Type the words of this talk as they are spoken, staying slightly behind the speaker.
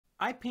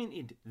I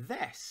painted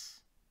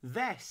this,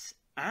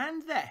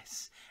 and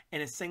this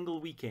in a single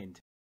weekend.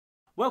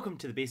 Welcome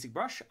to The Basic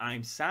Brush,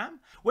 I'm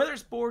Sam. Whether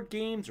it's board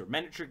games or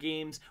miniature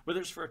games, whether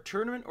it's for a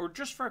tournament or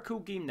just for a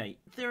cool game night,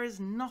 there is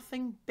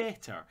nothing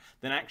better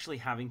than actually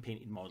having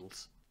painted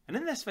models. And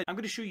in this video, I'm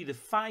going to show you the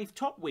 5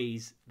 top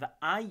ways that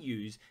I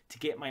use to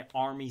get my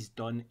armies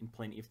done in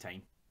plenty of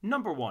time.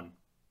 Number 1,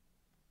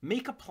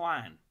 make a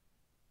plan.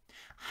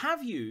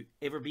 Have you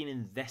ever been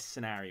in this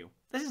scenario?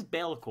 This is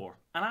Be'lakor,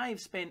 and I've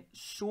spent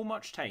so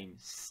much time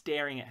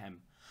staring at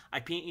him. I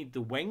painted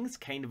the wings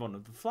kind of on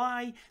the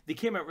fly, they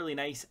came out really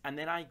nice, and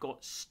then I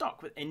got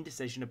stuck with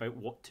indecision about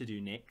what to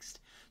do next.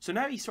 So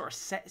now he sort of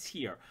sits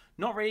here,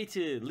 not ready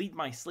to lead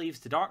my slaves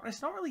to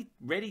darkness, not really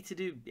ready to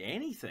do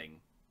anything.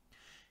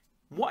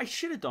 What I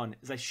should have done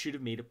is I should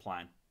have made a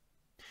plan.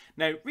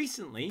 Now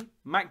recently,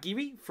 Matt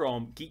Geary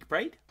from Geek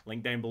Pride,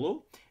 link down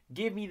below,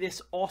 gave me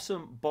this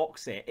awesome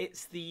box set.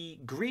 It's the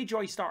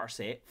Greyjoy starter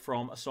set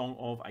from A Song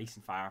of Ice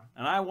and Fire,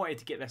 and I wanted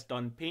to get this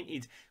done,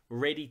 painted,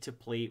 ready to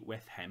play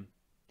with him.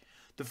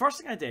 The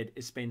first thing I did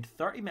is spend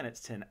 30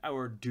 minutes to an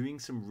hour doing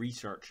some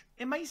research.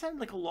 It might sound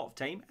like a lot of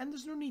time, and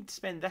there's no need to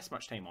spend this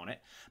much time on it,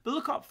 but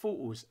look up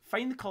photos,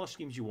 find the colour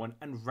schemes you want,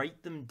 and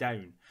write them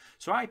down.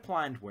 So I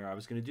planned where I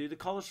was going to do the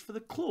colours for the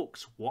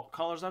cloaks, what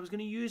colours I was going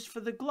to use for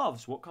the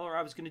gloves, what colour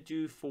I was going to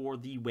do for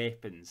the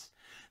weapons.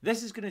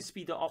 This is going to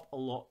speed it up a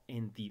lot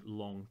in the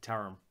long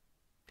term.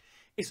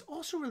 It's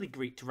also really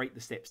great to write the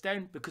steps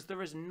down because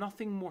there is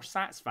nothing more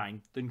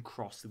satisfying than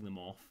crossing them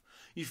off.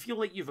 You feel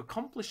like you've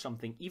accomplished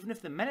something even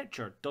if the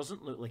miniature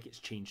doesn't look like it's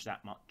changed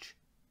that much.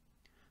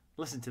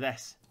 Listen to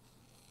this.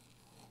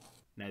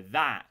 Now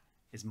that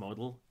is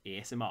model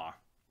ASMR.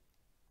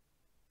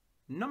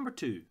 Number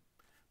 2,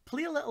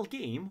 play a little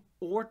game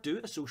or do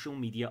a social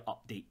media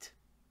update.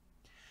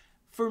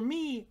 For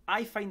me,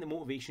 I find the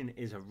motivation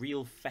is a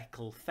real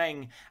fickle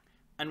thing,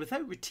 and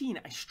without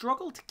routine I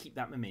struggle to keep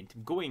that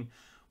momentum going.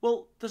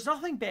 Well, there's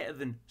nothing better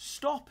than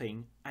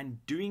stopping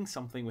and doing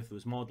something with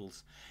those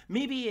models.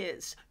 Maybe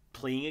it's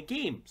playing a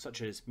game,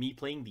 such as me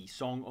playing the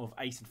Song of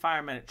Ice and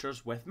Fire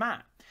miniatures with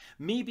Matt.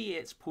 Maybe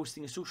it's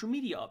posting a social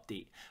media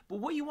update. But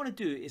what you want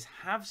to do is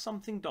have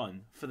something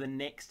done for the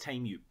next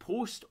time you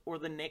post or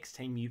the next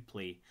time you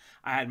play.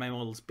 I had my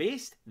models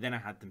based, then I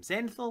had them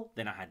Zenithal,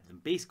 then I had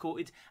them base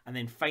coated, and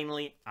then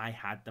finally I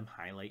had them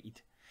highlighted.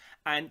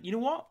 And you know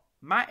what?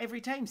 Matt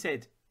every time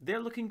said, they're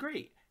looking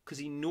great, because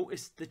he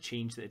noticed the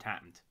change that had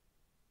happened.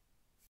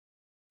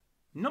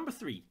 Number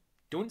 3,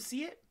 don't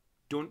see it,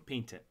 don't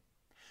paint it.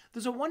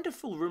 There's a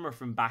wonderful rumour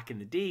from back in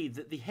the day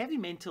that the heavy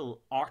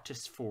metal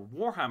artists for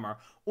Warhammer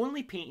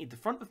only painted the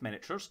front of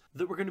miniatures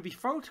that were going to be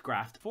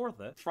photographed for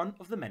the front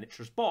of the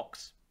miniatures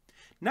box.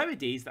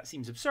 Nowadays that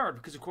seems absurd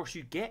because of course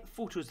you get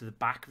photos of the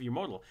back of your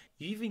model,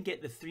 you even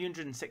get the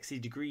 360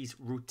 degrees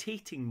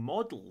rotating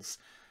models,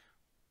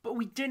 but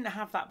we didn't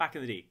have that back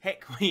in the day.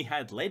 Heck, we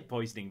had lead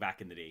poisoning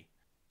back in the day.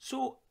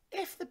 So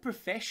if the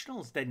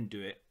professionals didn't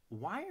do it,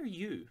 why are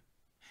you?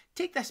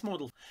 Take this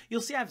model.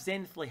 You'll see I've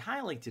zenithally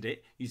highlighted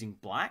it using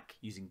black,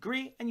 using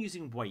grey and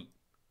using white.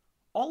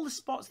 All the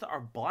spots that are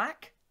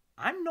black,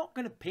 I'm not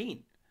going to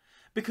paint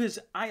because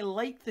I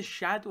like the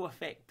shadow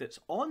effect that's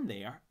on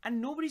there and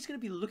nobody's going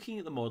to be looking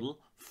at the model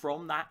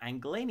from that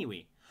angle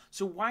anyway.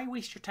 So why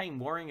waste your time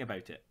worrying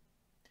about it?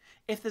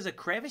 If there's a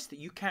crevice that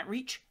you can't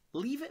reach,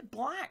 leave it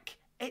black.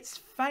 It's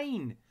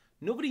fine.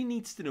 Nobody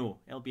needs to know.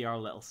 It'll be our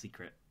little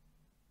secret.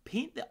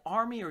 Paint the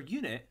army or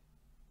unit,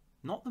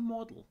 not the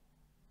model.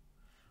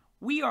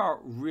 We are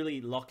really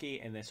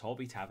lucky in this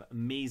hobby to have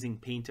amazing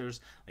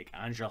painters like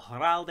Angel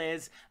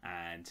Heraldez,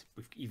 and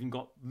we've even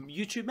got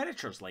YouTube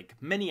miniatures like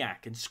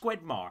Miniac and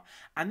Squidmar,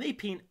 and they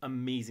paint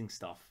amazing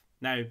stuff.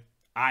 Now,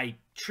 I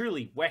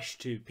truly wish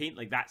to paint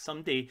like that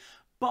someday,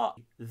 but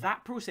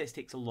that process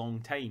takes a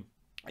long time.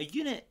 A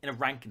unit in a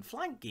rank and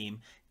flank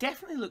game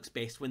definitely looks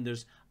best when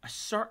there's a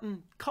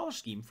certain colour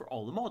scheme for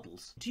all the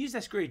models. To use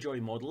this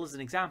Greyjoy model as an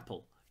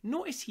example,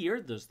 notice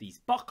here there's these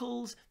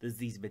buckles, there's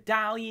these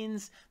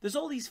medallions, there's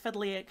all these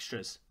fiddly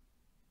extras.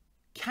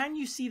 Can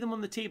you see them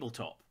on the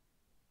tabletop?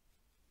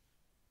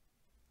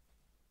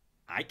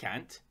 I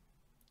can't.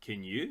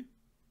 Can you?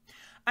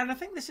 And I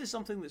think this is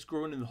something that's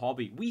grown in the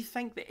hobby. We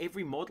think that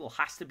every model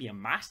has to be a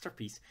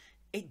masterpiece.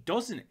 It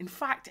doesn't. In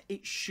fact,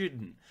 it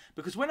shouldn't.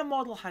 Because when a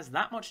model has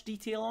that much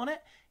detail on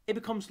it, it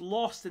becomes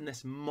lost in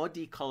this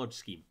muddy coloured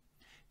scheme.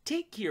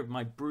 Take here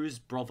my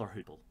Bruised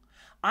Brotherhood.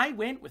 I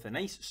went with a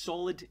nice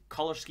solid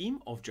colour scheme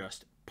of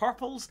just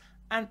purples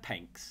and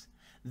pinks.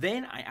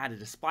 Then I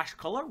added a splash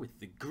colour with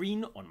the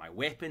green on my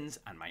weapons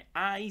and my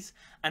eyes,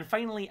 and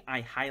finally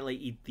I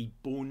highlighted the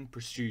bone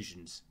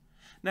protrusions.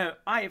 Now,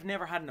 I have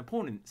never had an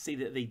opponent say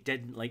that they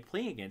didn't like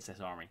playing against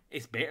this army.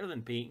 It's better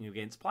than painting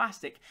against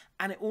plastic,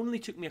 and it only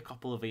took me a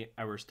couple of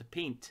hours to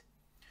paint.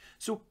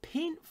 So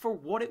paint for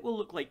what it will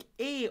look like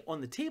A,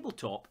 on the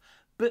tabletop,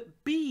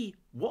 but B,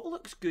 what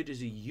looks good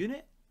as a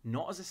unit,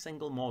 not as a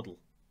single model.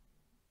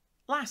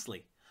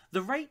 Lastly,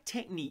 the right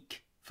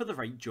technique for the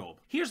right job.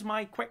 Here's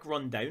my quick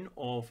rundown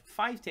of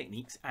 5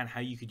 techniques and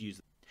how you could use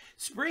them.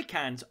 Spray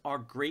cans are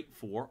great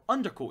for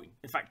undercoating.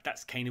 In fact,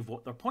 that's kind of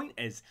what their point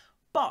is,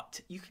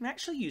 but you can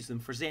actually use them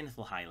for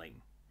zenithal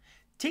highlighting.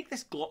 Take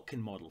this Glotkin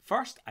model.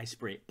 First, I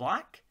spray it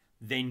black,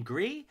 then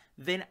grey,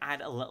 then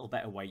add a little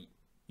bit of white.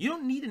 You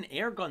don't need an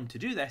air gun to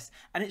do this,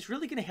 and it's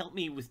really going to help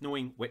me with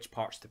knowing which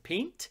parts to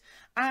paint,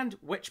 and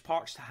which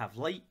parts to have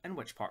light and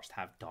which parts to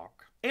have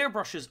dark.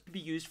 Airbrushes can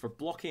be used for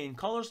blocking in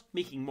colours,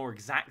 making more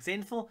exact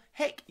zenithal.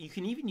 Heck, you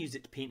can even use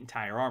it to paint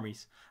entire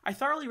armies. I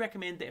thoroughly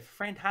recommend that if a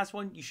friend has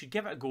one, you should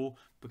give it a go,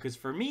 because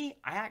for me,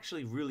 I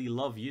actually really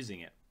love using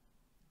it.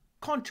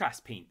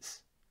 Contrast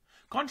paints.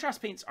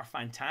 Contrast paints are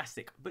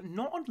fantastic, but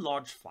not on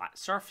large flat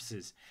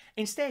surfaces.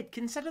 Instead,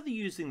 consider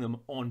using them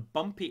on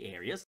bumpy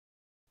areas,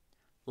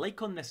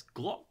 like on this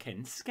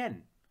Glotkin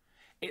skin.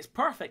 It's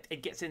perfect,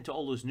 it gets into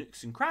all those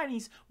nooks and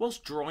crannies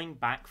whilst drawing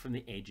back from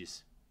the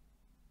edges.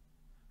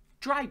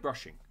 Dry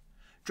brushing.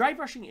 Dry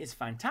brushing is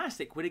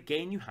fantastic when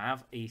again you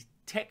have a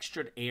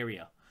textured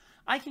area.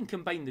 I can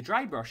combine the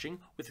dry brushing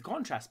with the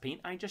contrast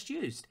paint I just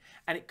used,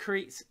 and it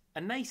creates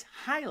a nice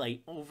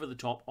highlight over the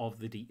top of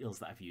the details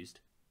that I've used.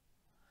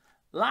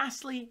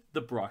 Lastly,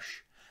 the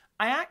brush.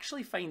 I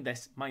actually find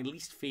this my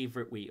least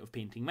favourite way of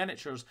painting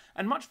miniatures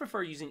and much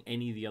prefer using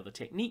any of the other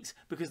techniques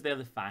because they're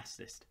the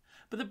fastest.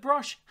 But the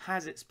brush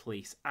has its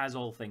place, as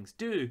all things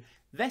do.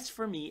 This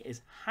for me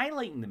is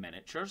highlighting the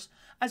miniatures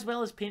as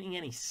well as painting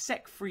any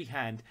sick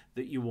freehand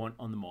that you want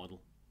on the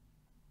model.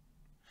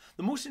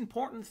 The most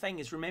important thing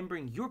is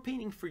remembering you're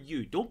painting for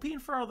you, don't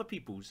paint for other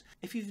people's.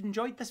 If you've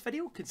enjoyed this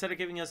video, consider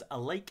giving us a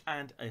like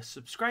and a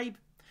subscribe.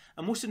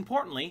 And most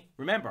importantly,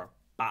 remember,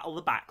 battle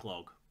the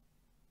backlog.